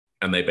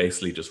and they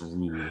basically just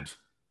ruled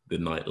the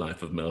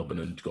nightlife of Melbourne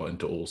and got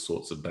into all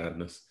sorts of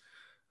badness.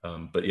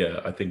 But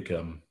yeah, I think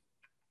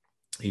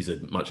he's a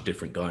much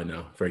different guy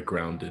now. Very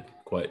grounded,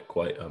 quite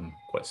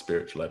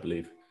spiritual, I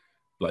believe.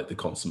 Like the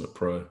consummate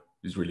pro.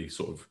 He's really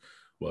sort of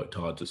worked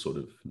hard to sort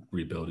of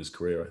rebuild his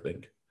career, I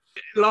think.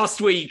 Last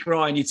week,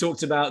 Ryan, you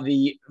talked about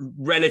the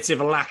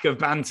relative lack of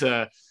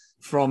banter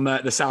from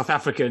the South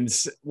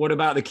Africans. What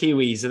about the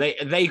Kiwis?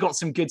 Have they got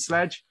some good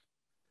sledge?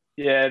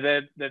 Yeah,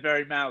 they're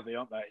very mouthy,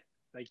 aren't they?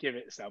 They give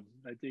it some.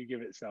 They do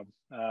give it some.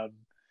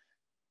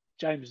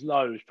 James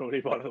Lowe is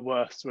probably one of the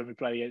worst when we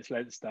play against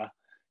Leinster.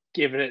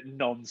 Giving it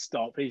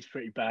non-stop. He's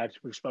pretty bad.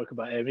 We've spoken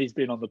about him. He's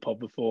been on the pod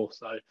before.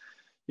 So,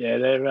 yeah,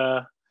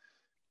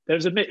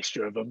 there's a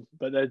mixture of them,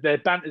 but their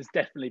banter's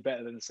definitely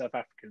better than the South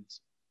Africans.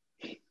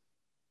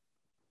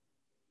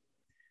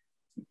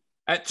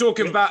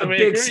 Talking about do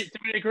we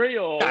agree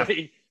or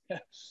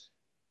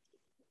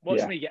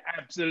watch me get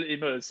absolutely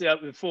murdered? See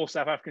the 4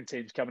 South African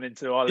teams coming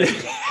into our league.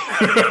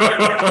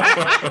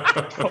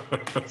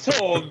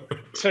 Torn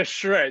to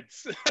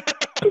shreds.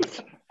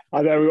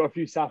 I know we've got a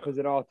few Sappers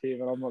in our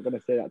team, and I'm not going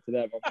to say that to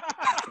them.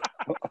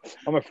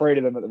 I'm afraid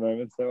of them at the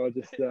moment, so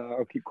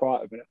I'll keep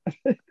quiet a minute.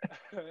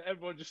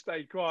 Everyone just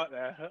stayed quiet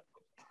there.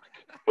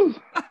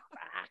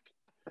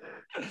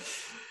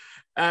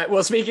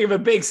 Well, speaking of a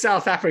big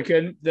South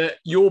African that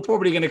you're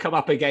probably going to come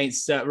up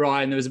against,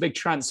 Ryan, there was a big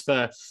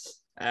transfer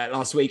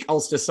last week,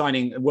 Ulster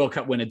signing World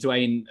Cup winner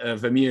Duane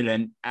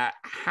Vermeulen.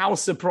 How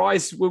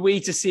surprised were we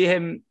to see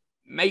him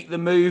make the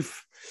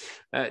move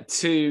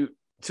to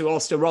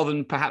Ulster rather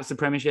than perhaps the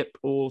Premiership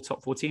or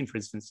top 14, for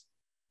instance?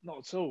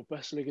 Not at all.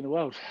 Best league in the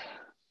world.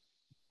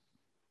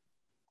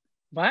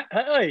 Matt,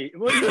 hey,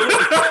 what are you doing?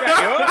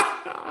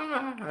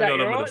 I don't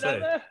know what to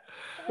say.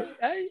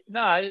 Hey,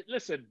 no,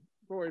 listen.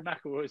 Rory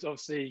McIlroy's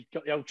obviously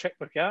got the old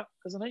checkbook out,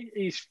 hasn't he?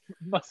 He's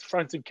must have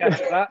thrown some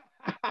cash at that.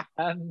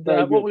 And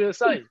what were we going to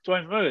say?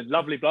 Duane Vermeulen,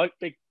 lovely bloke,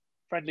 big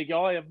friendly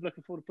guy. I'm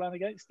looking forward to playing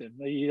against him.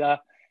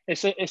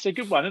 It's a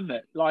good one, isn't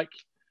it? Like,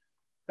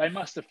 they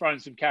must have thrown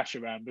some cash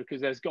around because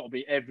there's got to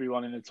be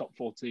everyone in the top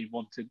 14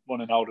 wanting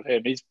hold of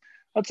him.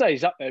 I'd say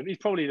he's up there. He's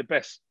probably the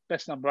best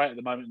number 8 at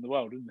the moment in the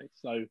world, isn't he?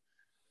 So,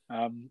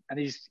 and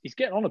he's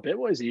getting on a bit.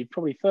 What is he?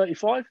 Probably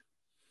 35,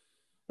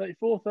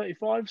 34,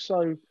 35.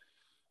 So,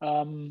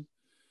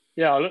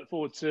 yeah, I look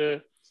forward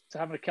to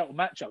having a couple of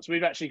matchups.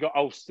 We've actually got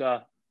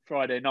Ulster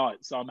Friday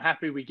night, so I'm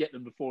happy we get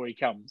them before he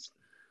comes.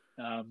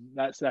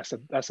 That's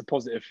a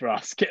positive for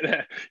us. Get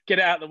it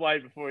out of the way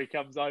before he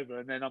comes over,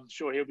 and then I'm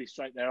sure he'll be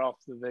straight there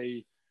after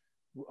the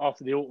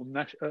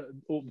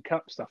autumn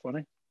cup stuff, won't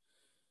he?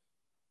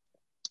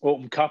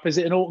 Autumn cup, is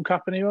it an autumn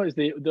cup anyway? Is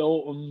the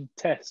autumn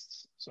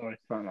tests? Sorry,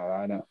 something like that.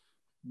 I know.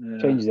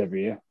 Yeah. Changes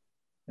every year.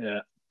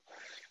 Yeah.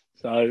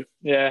 So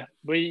yeah,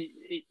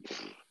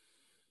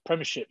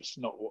 Premiership's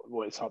not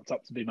what it's hyped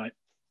up to be, mate.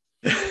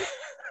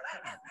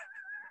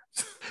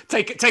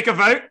 Take a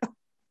vote.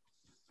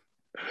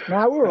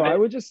 No, we're all right.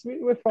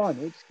 We're fine.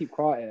 We'll just keep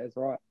quiet. It's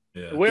all right.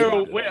 Yeah,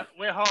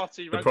 we're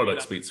hearty. The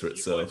product speaks for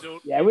itself.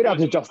 Yeah, we don't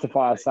have to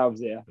justify ourselves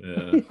here.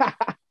 Yeah.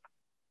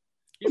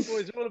 You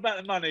boys are all about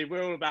the money.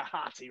 We're all about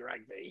hearty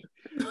rugby.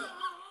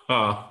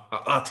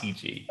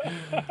 RTG.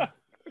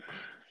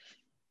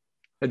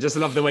 I just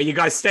love the way you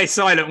guys stay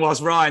silent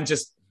whilst Ryan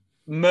just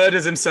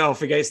murders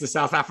himself against the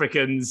South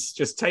Africans,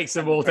 just takes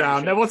them all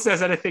down. No one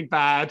says anything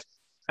bad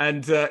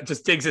and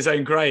just digs his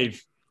own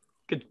grave.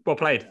 Good, well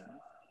played.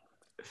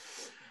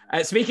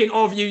 Speaking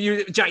of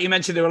you, Jack, you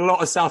mentioned there were a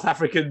lot of South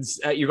Africans.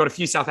 You've got a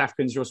few South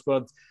Africans in your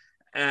squad.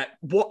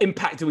 What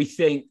impact do we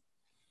think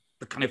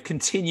the kind of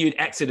continued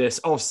exodus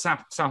of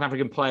South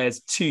African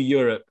players to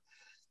Europe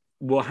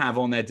will have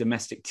on their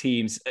domestic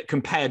teams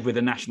compared with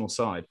the national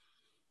side?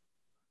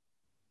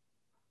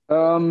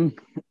 I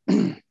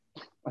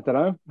don't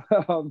know.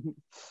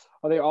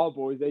 I think our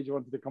boys, they just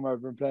wanted to come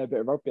over and play a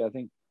bit of rugby. I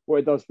think what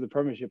it does for the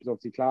Premiership is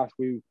obviously class.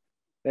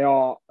 They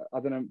are, I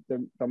don't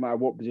know, no matter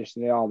what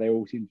position they are, they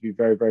all seem to be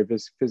very, very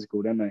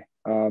physical, don't they?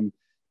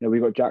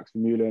 We've got Jack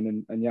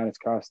Vermeulen and Yannis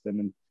Karsten,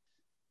 and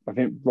I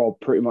think Rob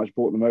pretty much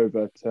brought them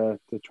over to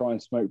try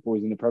and smoke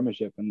boys in the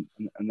Premiership, and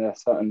they're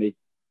certainly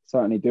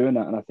doing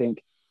that. And I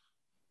think,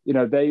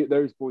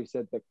 those boys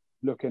said that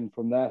looking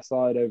from their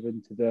side over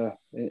into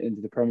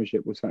the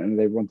Premiership was something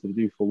they wanted to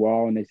do for a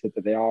while, and they said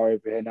that they are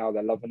over here now.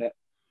 They're loving it.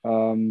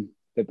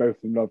 They both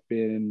of them love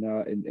being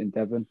in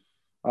Devon.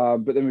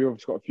 But then we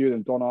obviously got a few of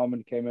them. Don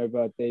Armand came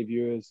over, Dave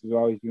Ewers as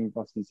well. He's been with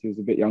us since he was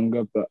a bit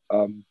younger. But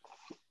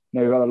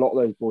we've had a lot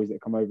of those boys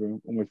that come over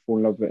and almost fall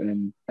in love with it and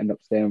then end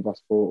up staying with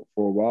us for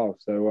a while.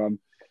 So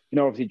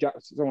obviously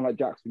someone like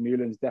Jack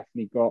Vermeulen's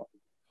definitely got,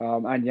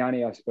 and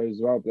Yanni I suppose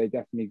as well. But they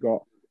definitely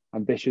got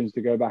ambitions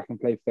to go back and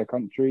play for their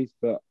countries.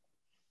 But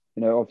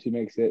obviously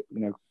makes it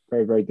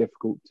very, very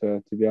difficult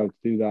to be able to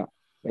do that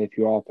if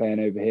you are playing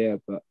over here.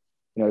 But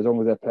as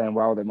long as they're playing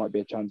well, there might be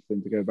a chance for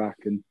them to go back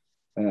and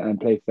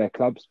play for their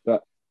clubs.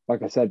 But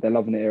like I said, they're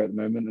loving it here at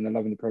the moment and they're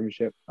loving the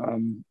Premiership.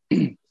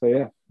 So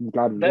yeah, I'm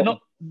glad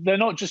they're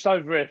not just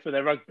over here for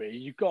their rugby.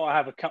 You've got to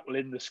have a couple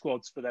in the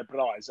squads for their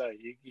blighs.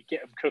 You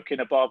get them cooking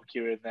a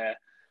barbecue in there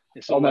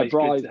It's On their always good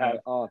brides, to have.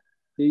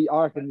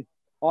 I reckon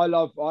I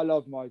love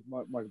my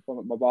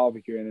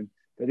barbecuing, and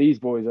but these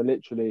boys are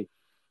literally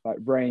like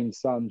rain,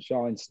 sun,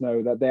 shine,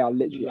 snow. That they are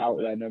literally out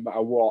there no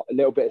matter what. A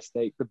little bit of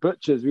steak. The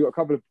butchers, we've got a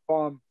couple of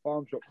farm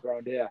shops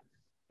around here.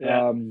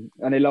 Yeah. And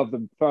they love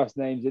them. First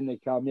names in, they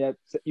come. Yeah,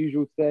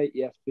 usual steak.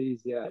 Yes,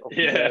 please. Yeah.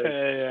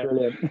 Yeah.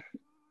 Brilliant.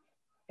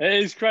 It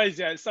is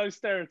crazy. It's so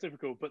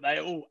stereotypical, but they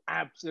all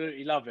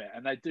absolutely love it,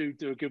 and they do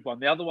a good one.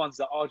 The other ones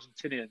are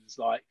Argentinians,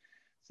 like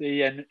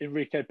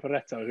Enrique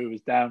Pareto, who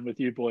was down with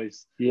you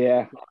boys.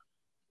 Yeah.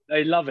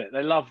 They love it.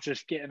 They love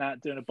just getting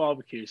out doing a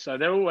barbecue. So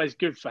they're always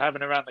good for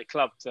having around the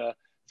club to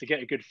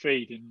get a good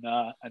feed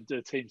and do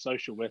a team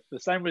social with. The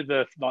same with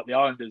the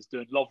Islanders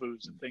doing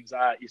lovus and things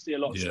like that. You see a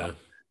lot of stuff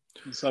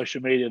on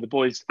social media. The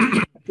boys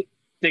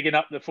digging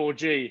up the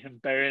 4G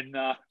and burying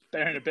a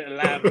bit of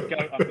lamb and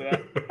goat under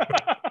there.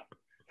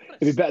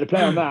 It'd be better to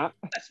play on that.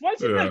 Why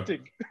is he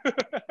acting?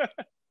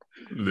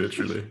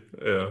 Literally,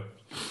 yeah.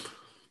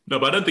 No,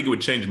 but I don't think it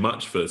would change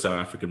much for South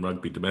African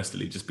rugby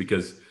domestically, just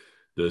because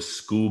the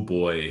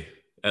schoolboy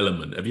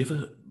element. Have you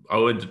ever?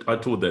 I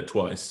toured there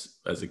twice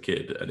as a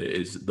kid, and it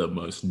is the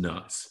most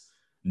nuts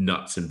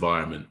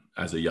environment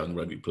as a young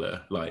rugby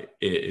player. Like,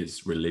 it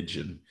is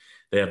religion.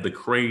 They have the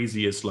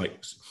craziest,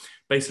 like,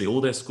 basically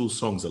all their school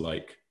songs are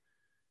like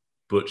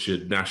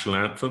butchered national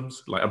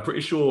anthems. Like, I'm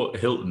pretty sure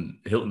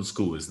Hilton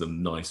School is the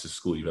nicest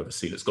school you've ever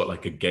seen. It's got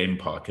like a game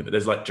park in it.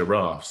 There's like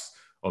giraffes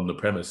on the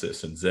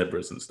premises and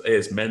zebras and stuff.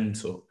 It's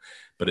mental,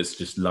 but it's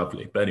just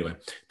lovely. But anyway,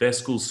 their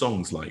school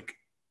songs like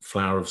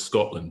Flower of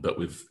Scotland, but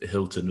with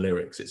Hilton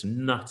lyrics. It's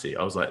nutty.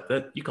 I was like,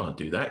 you can't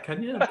do that,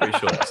 can you? I'm pretty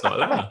sure that's not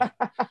allowed.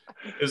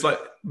 It's like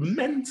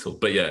mental.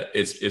 But yeah,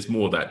 it's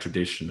more that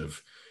tradition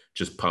of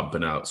just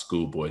pumping out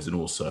schoolboys, and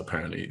also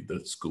apparently the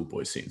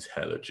schoolboy scene's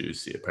hella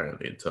juicy,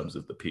 apparently, in terms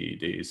of the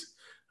PEDs.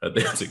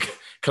 They had to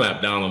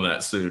clamp down on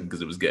that soon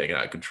because it was getting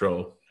out of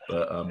control.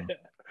 But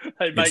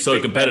it's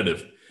so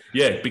competitive.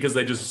 Yeah, because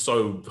they're just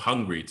so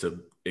hungry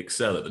to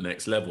excel at the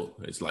next level.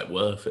 It's like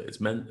worth it.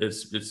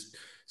 It's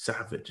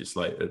savage. It's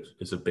like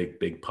it's a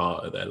big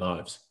part of their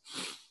lives.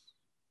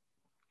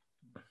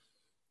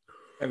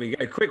 There we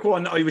go. Quick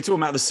one. You were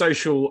talking about the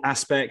social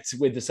aspect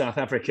with the South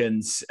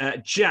Africans.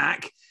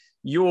 Jack,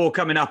 you're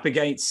coming up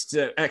against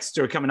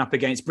Exeter, coming up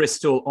against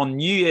Bristol on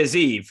New Year's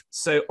Eve.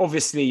 So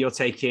obviously you're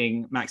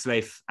taking Max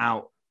Lahiff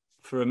out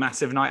for a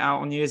massive night out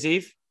on New Year's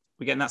Eve.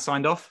 We're getting that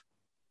signed off?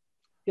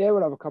 Yeah,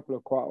 we'll have a couple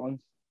of quiet ones.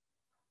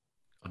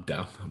 I'm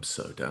down. I'm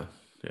so down.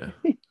 Yeah.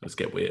 Let's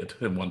get weird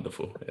and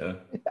wonderful. Yeah.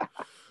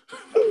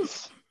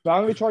 But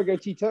I'm going to try and go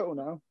teetotal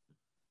now.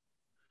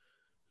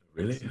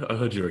 Really? I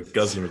heard you're a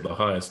guzzler of the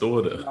highest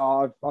order.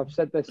 No, I've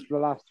said this for the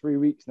last 3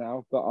 weeks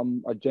now, but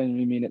I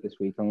genuinely mean it this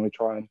week. I'm going to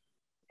try and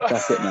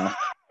that's it now.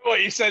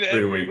 What, you said it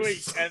every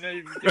week and then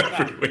you do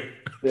that?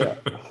 Yeah,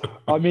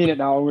 I mean it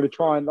now. I'm going to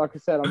try and, like I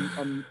said,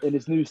 I'm in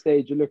this new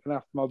stage of looking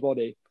after my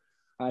body,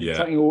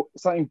 and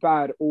something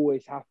bad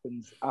always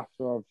happens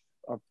after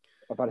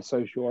I've had a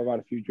social, I've had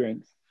a few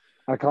drinks.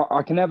 I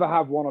can never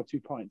have 1 or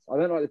 2 pints. I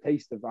don't like the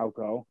taste of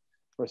alcohol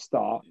for a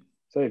start.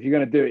 So if you're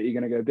going to do it, you're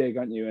going to go big,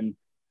 aren't you? And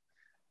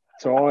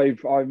so I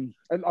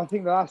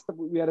think the last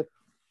we had a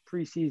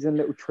pre-season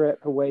little trip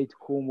away to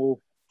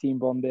Cornwall, team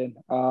bonding.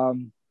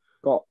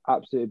 Got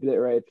absolutely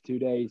obliterated for 2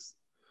 days.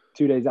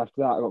 2 days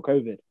after that, I got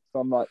COVID. So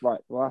I'm like, right,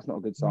 well, that's not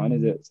a good sign,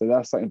 is it? So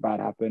that's something bad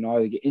happened. I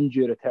either get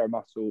injured or tear a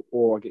muscle,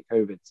 or I get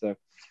COVID. So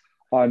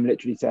I'm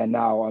literally saying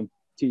now I'm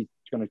going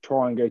to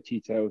try and go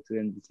teetotal to the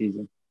end of the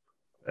season.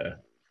 Yeah,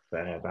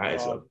 fair. That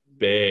is a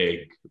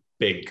big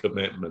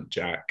commitment,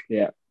 Jack.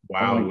 Yeah.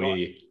 Wow.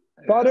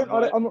 But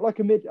I'm not like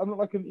a mid. I'm not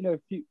like a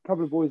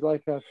couple of boys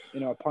like a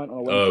pint on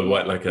a Wednesday. Oh,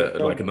 right,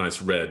 like a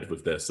nice red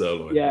with their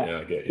sirloin. Yeah,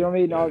 I get you. Do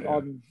you know what I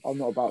mean? I'm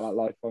not about that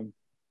life. I'm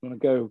gonna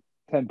go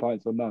 10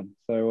 pints or none.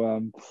 So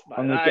I'm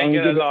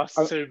gonna last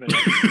 2 minutes.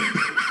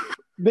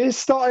 But it's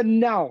starting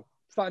now.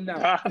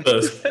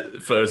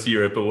 First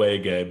Europe away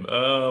game.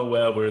 Oh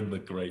well, we're in the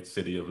great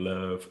city of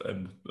love,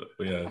 and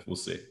yeah, we'll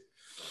see.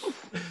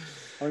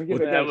 I'm gonna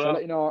give it a go. So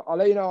I'll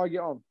let you know how I get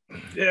on.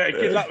 Yeah,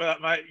 good luck with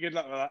that, mate. Good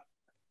luck with that.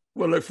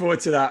 We'll look forward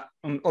to that.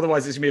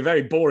 Otherwise, it's going to be a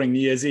very boring New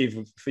Year's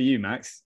Eve for you, Max.